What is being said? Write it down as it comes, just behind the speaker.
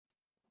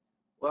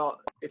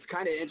Well, it's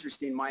kind of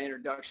interesting, my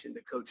introduction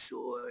to Coach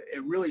Shula.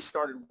 It really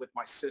started with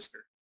my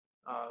sister,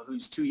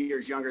 who's 2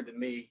 years younger than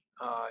me.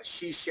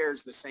 She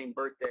shares the same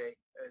birthday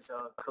as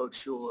Coach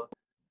Shula,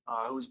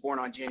 who was born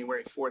on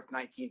January 4th,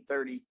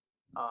 1930.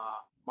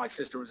 My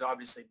sister was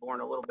obviously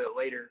born a little bit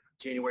later,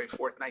 January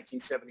 4th,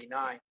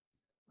 1979.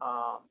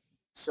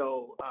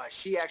 So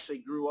she actually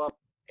grew up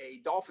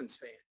a Dolphins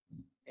fan,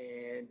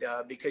 and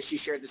because she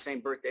shared the same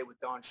birthday with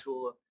Don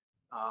Shula.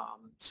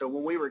 So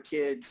when we were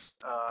kids,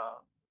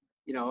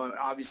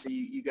 obviously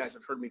you guys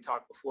have heard me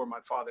talk before. My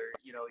father,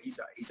 he's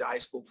a high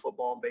school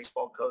football and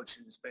baseball coach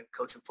and has been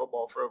coaching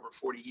football for over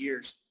 40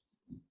 years.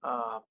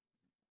 I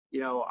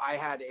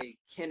had a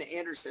Ken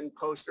Anderson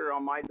poster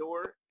on my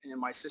door, and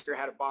my sister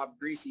had a Bob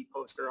Greasy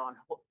poster on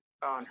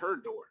her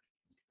door.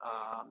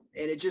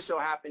 And it just so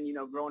happened,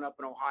 growing up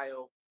in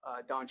Ohio,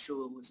 Don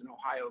Shula was an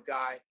Ohio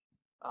guy.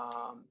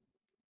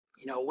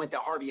 Went to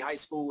Harvey High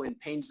School in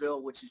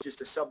Painesville, which is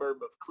just a suburb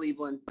of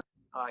Cleveland.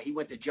 He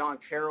went to John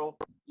Carroll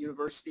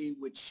University,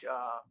 which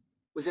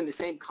was in the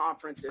same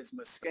conference as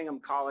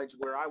Muskingum College,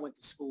 where I went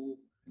to school.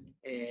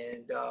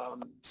 And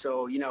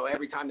so,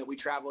 every time that we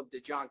traveled to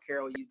John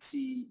Carroll, you'd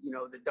see,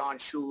 the Don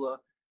Shula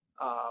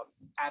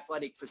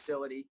athletic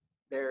facility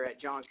there at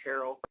John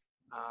Carroll.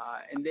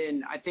 And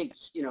then I think,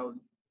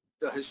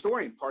 the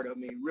historian part of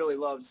me really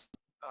loves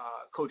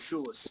Coach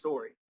Shula's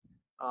story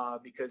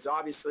because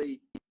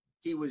obviously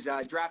he was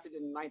drafted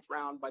in the 9th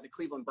round by the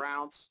Cleveland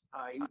Browns.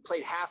 He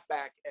played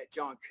halfback at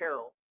John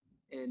Carroll,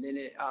 and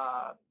then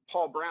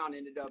Paul Brown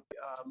ended up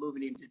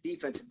moving him to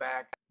defensive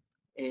back,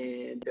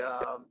 and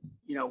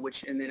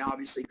and then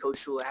obviously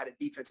Coach Shula had a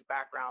defensive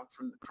background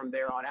from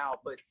there on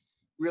out. But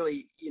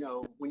really,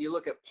 when you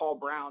look at Paul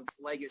Brown's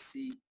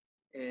legacy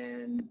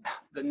and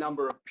the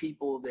number of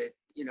people that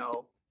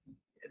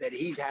that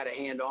he's had a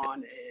hand on,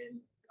 and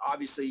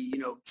obviously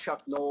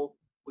Chuck Noll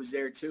was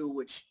there too,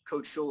 which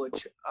Coach Shula,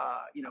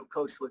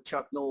 coached with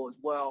Chuck Noll as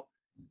well.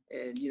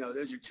 And,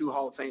 those are two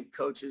Hall of Fame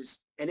coaches.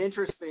 And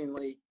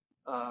interestingly,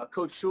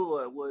 Coach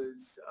Shula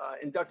was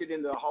inducted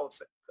into the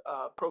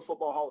Pro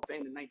Football Hall of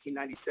Fame in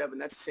 1997.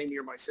 That's the same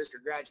year my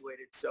sister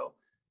graduated. So,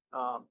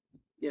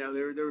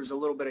 there was a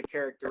little bit of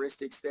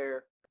characteristics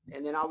there.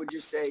 And then I would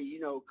just say,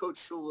 Coach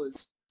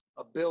Shula's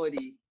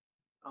ability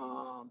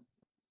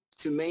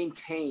to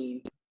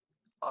maintain,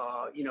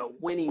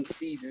 winning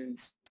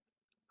seasons.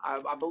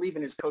 I believe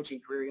in his coaching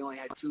career, he only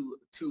had two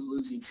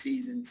losing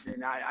seasons.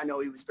 And I know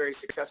he was very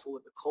successful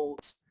with the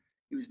Colts.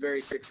 He was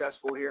very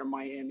successful here in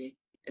Miami.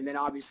 And then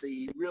obviously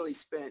he really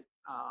spent,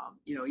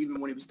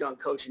 even when he was done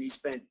coaching, he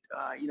spent,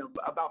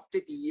 about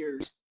 50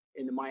 years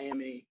in the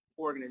Miami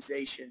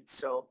organization.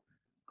 So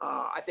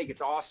I think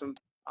it's awesome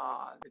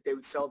that they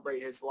would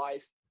celebrate his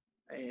life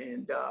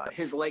and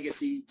his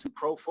legacy to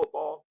pro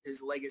football,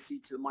 his legacy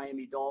to the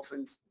Miami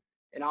Dolphins.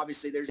 And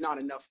obviously there's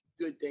not enough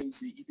good things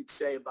that you could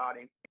say about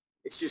him.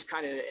 It's just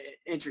kind of an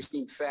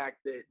interesting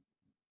fact that,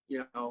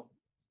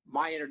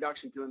 my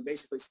introduction to him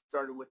basically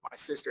started with my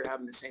sister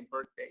having the same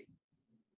birthday